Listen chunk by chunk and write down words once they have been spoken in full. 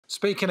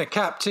Speaking of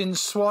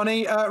captains,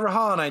 Swanee,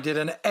 Rahane did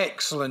an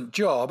excellent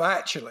job,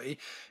 actually.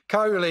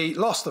 Kohli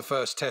lost the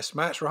first Test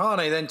match.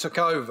 Rahane then took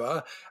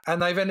over, and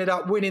they've ended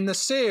up winning the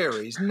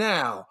series.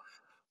 Now,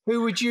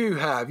 who would you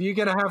have? Are you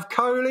going to have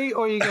Kohli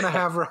or are you going to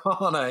have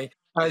Rahane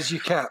as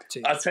your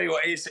captain? I'll tell you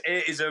what, it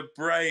is a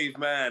brave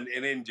man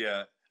in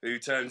India who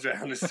turns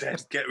around and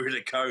says, get rid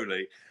of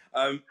Kohli.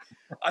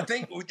 I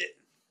think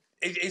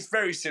it's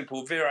very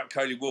simple. Virat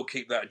Kohli will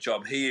keep that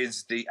job. He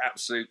is the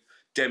absolute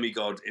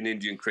demigod in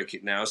Indian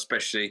cricket now,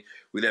 especially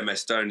with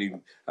MS Dhoni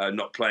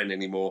not playing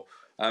anymore.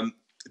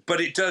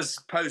 But it does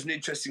pose an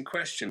interesting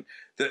question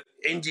that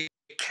India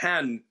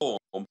can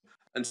form,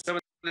 and some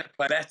of them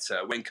play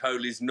better when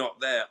Kohli's not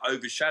there,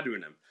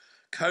 overshadowing them.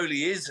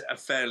 Kohli is a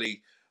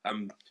fairly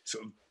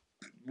sort of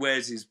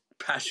wears his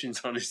passions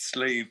on his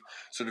sleeve,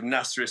 sort of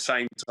Nasser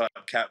Hussain type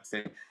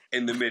captain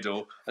in the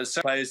middle, and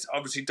some players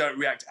obviously don't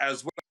react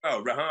as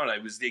well.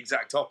 Rahane was the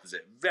exact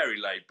opposite, very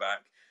laid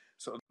back,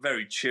 sort of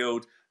very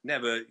chilled,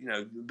 never,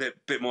 a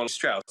bit more like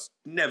Strauss,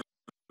 never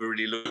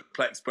really looked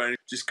perplexed, but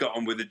just got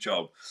on with the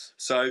job.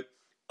 So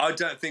I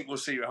don't think we'll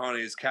see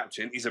Rahane as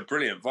captain. He's a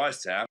brilliant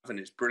vice to have, and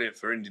it's brilliant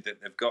for India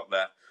that they've got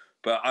that.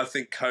 But I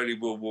think Kohli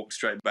will walk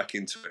straight back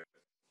into it.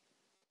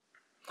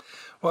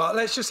 Well,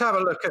 let's just have a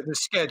look at the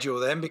schedule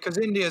then, because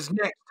India's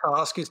next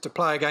task is to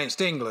play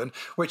against England,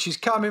 which is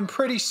coming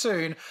pretty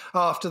soon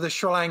after the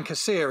Sri Lanka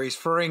series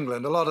for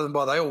England. A lot of them,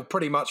 well, they all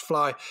pretty much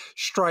fly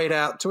straight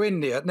out to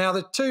India. Now,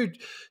 the two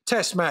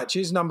Test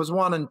matches, numbers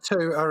 1 and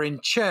 2, are in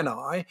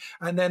Chennai,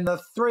 and then the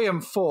 3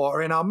 and 4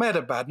 are in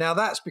Ahmedabad. Now,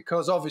 that's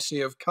because,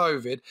 obviously, of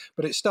COVID,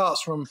 but it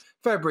starts from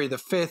February the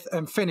 5th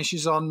and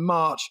finishes on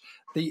March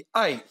the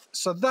 8th.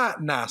 So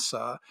that,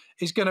 Nasser,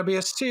 is going to be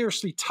a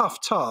seriously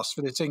tough task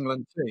for this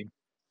England team.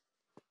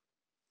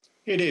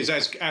 It is.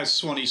 As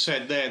Swanee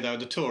said there, though,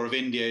 the Tour of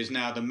India is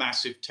now the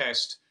massive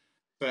test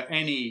for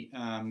any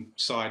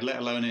side, let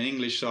alone an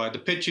English side. The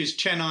pitch is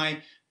Chennai,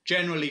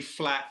 generally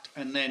flat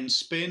and then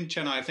spin.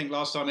 Chennai, I think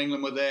last time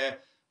England were there,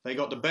 they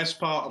got the best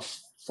part of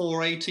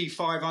 480,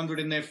 500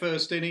 in their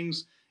first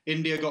innings.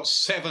 India got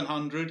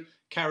 700.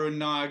 Karun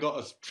Nair got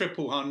a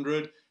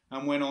 300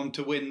 and went on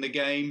to win the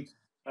game.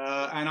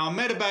 And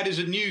Ahmedabad is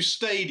a new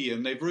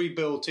stadium. They've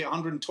rebuilt it,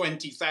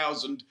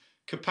 120,000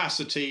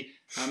 capacity.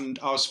 And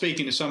I was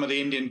speaking to some of the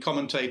Indian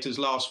commentators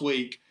last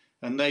week,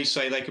 and they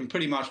say they can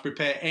pretty much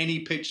prepare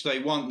any pitch they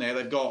want there.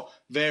 They've got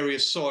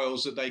various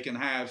soils that they can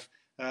have.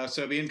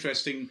 So it'll be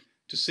interesting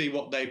to see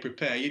what they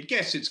prepare. You'd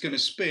guess it's going to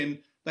spin.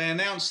 They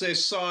announced their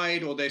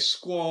side or their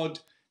squad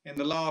in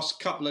the last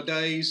couple of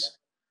days.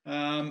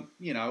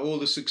 All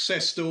the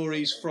success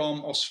stories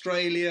from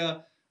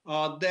Australia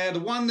are there. The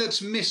one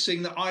that's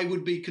missing that I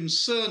would be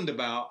concerned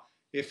about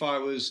if I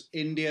was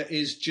India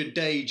is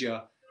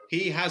Jadeja.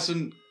 He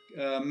hasn't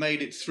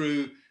made it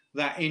through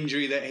that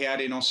injury that he had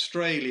in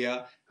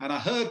Australia. And I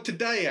heard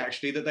today,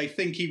 actually, that they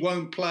think he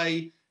won't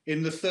play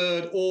in the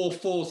 3rd or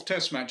 4th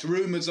Test match.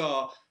 Rumours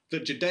are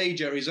that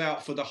Jadeja is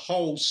out for the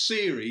whole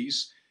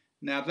series.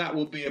 Now, that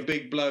will be a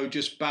big blow,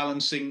 just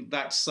balancing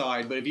that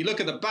side. But if you look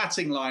at the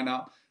batting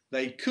lineup,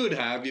 they could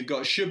have, you've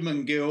got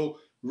Shubman Gill,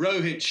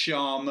 Rohit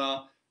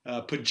Sharma,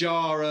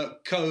 Pujara,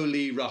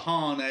 Kohli,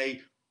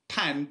 Rahane,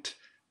 Pant,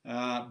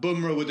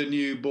 Bumrah with a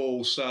new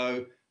ball.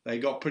 So they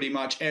got pretty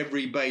much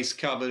every base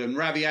covered. And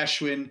Ravi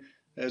Ashwin,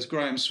 as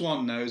Graeme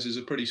Swann knows, is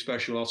a pretty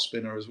special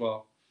off-spinner as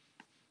well.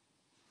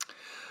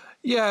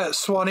 Yeah,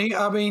 Swanee,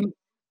 I mean,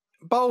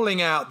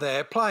 bowling out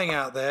there, playing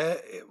out there,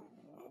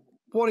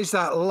 what is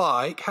that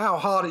like? How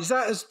hard? Is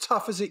that as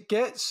tough as it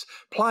gets,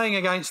 playing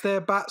against their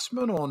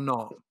batsmen or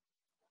not?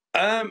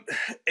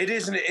 It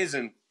is and it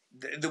isn't.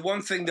 The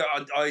one thing that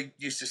I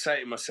used to say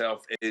to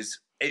myself is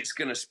it's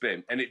going to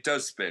spin, and it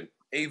does spin.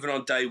 Even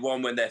on day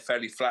one when they're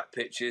fairly flat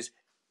pitches,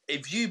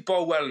 if you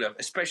bowl well enough,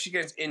 especially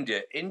against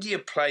India, India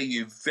play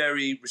you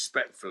very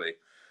respectfully.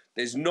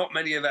 There's not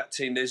many of that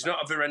team. There's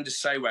not a Virender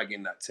Sehwag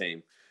in that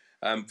team.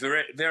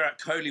 Virat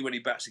Kohli, when he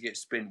bats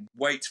against spin,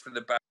 waits for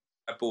the bad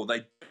ball.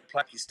 They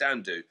play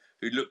Pakistan do,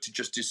 who look to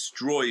just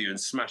destroy you and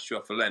smash you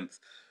off a length,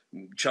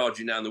 charge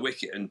you down the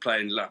wicket and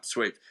playing lap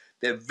sweep.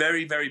 They're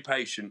very, very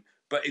patient.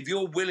 But if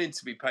you're willing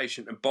to be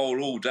patient and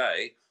bowl all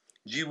day,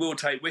 you will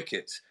take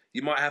wickets.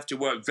 You might have to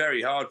work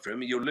very hard for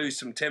him. You'll lose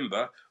some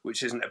timber,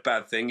 which isn't a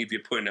bad thing if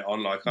you're putting it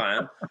on like I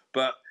am.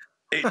 But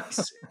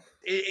it's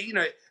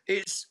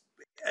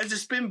as a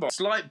spin bowler,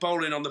 it's like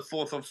bowling on the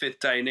 4th or 5th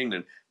day in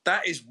England.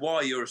 That is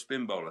why you're a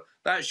spin bowler.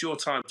 That's your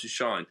time to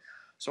shine.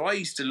 So I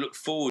used to look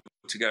forward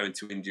to going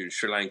to India and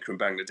Sri Lanka and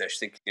Bangladesh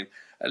thinking,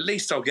 at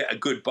least I'll get a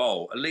good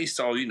bowl. At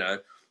least I'll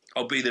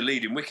be the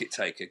leading wicket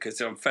taker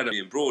because I'm fed up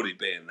being Broady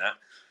being that.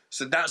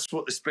 So that's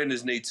what the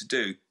spinners need to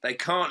do. They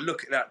can't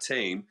look at that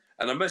team.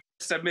 And I must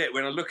admit,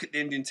 when I look at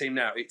the Indian team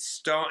now, it's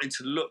starting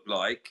to look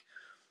like,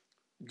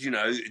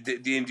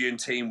 the Indian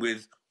team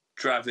with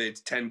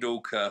Dravid,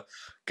 Tendulkar,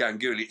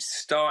 Ganguly. It's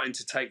starting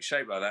to take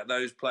shape like that.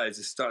 Those players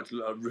are starting to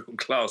look like real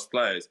class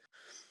players.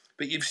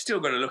 But you've still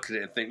got to look at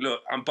it and think,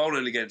 look, I'm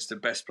bowling against the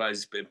best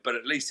players, but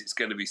at least it's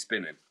going to be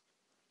spinning.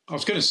 I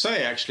was going to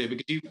say, actually,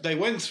 because they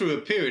went through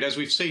a period, as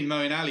we've seen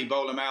Moeen Ali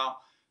bowl them out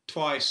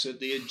twice at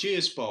the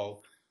Ajinkya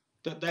Bowl,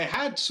 that they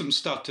had some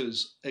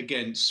stutters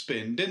against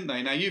spin, didn't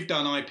they? Now, you've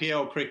done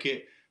IPL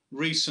cricket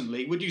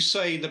recently. Would you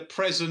say the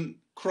present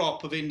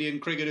crop of Indian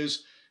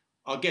cricketers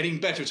are getting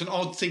better? It's an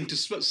odd thing to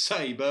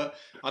say, but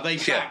are they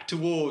back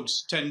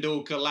towards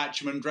Tendulkar,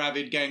 Lachman,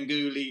 Dravid,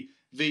 Ganguly,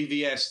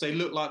 VVS? They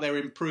look like they're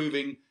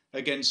improving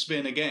against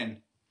spin again.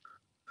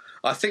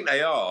 I think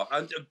they are.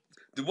 And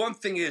the one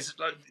thing is,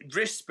 like,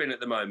 wrist spin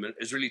at the moment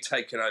has really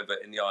taken over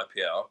in the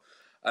IPL.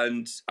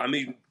 And, I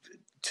mean,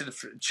 to the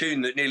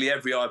tune that nearly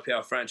every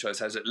IPL franchise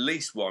has at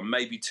least one,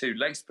 maybe two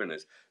leg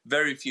spinners,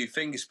 very few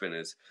finger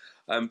spinners.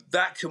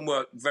 That can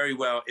work very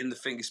well in the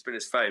finger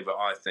spinners' favour,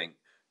 I think,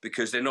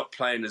 because they're not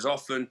playing as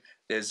often.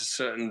 There's a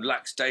certain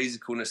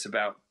lackadaisicalness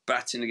about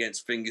batting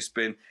against finger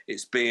spin.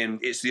 It's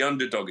the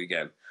underdog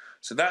again.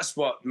 So that's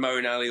what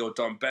Moeen Ali or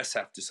Don Bess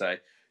have to say.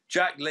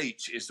 Jack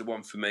Leach is the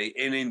one for me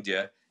in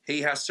India.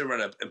 He has to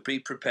run up and be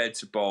prepared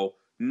to bowl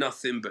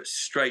nothing but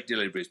straight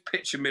deliveries.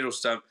 Pitch a middle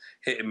stump,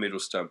 hit a middle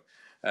stump.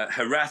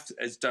 Harath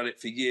has done it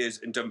for years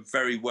and done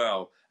very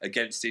well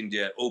against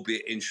India,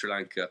 albeit in Sri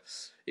Lanka.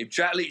 If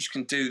Jack Leach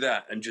can do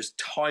that and just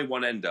tie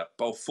one end up,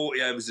 bowl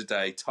 40 overs a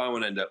day, tie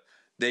one end up,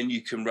 then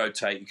you can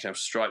rotate. You can have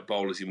strike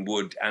bowlers in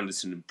Wood,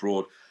 Anderson and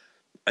Broad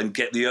and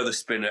get the other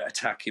spinner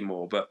attacking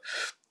more. But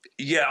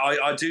yeah,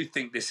 I do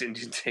think this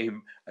Indian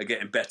team are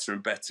getting better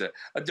and better.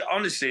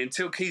 Honestly,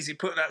 until Kesey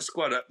put that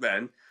squad up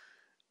then,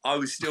 I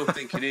was still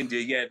thinking India,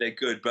 yeah, they're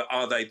good, but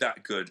are they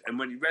that good? And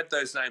when you read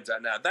those names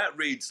out now, that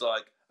reads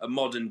like a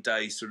modern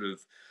day sort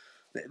of,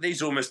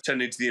 these almost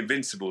turned into the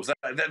Invincibles.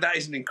 That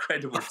is an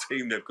incredible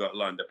team they've got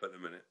lined up at the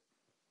minute.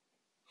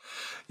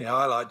 Yeah,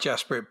 I like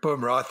Jasprit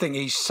Bumrah. I think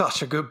he's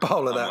such a good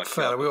bowler, that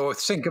fella. We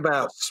always think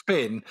about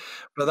spin,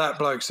 but that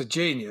bloke's a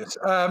genius.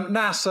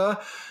 Nasser,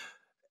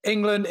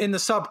 England in the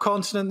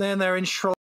subcontinent then, they're in Sri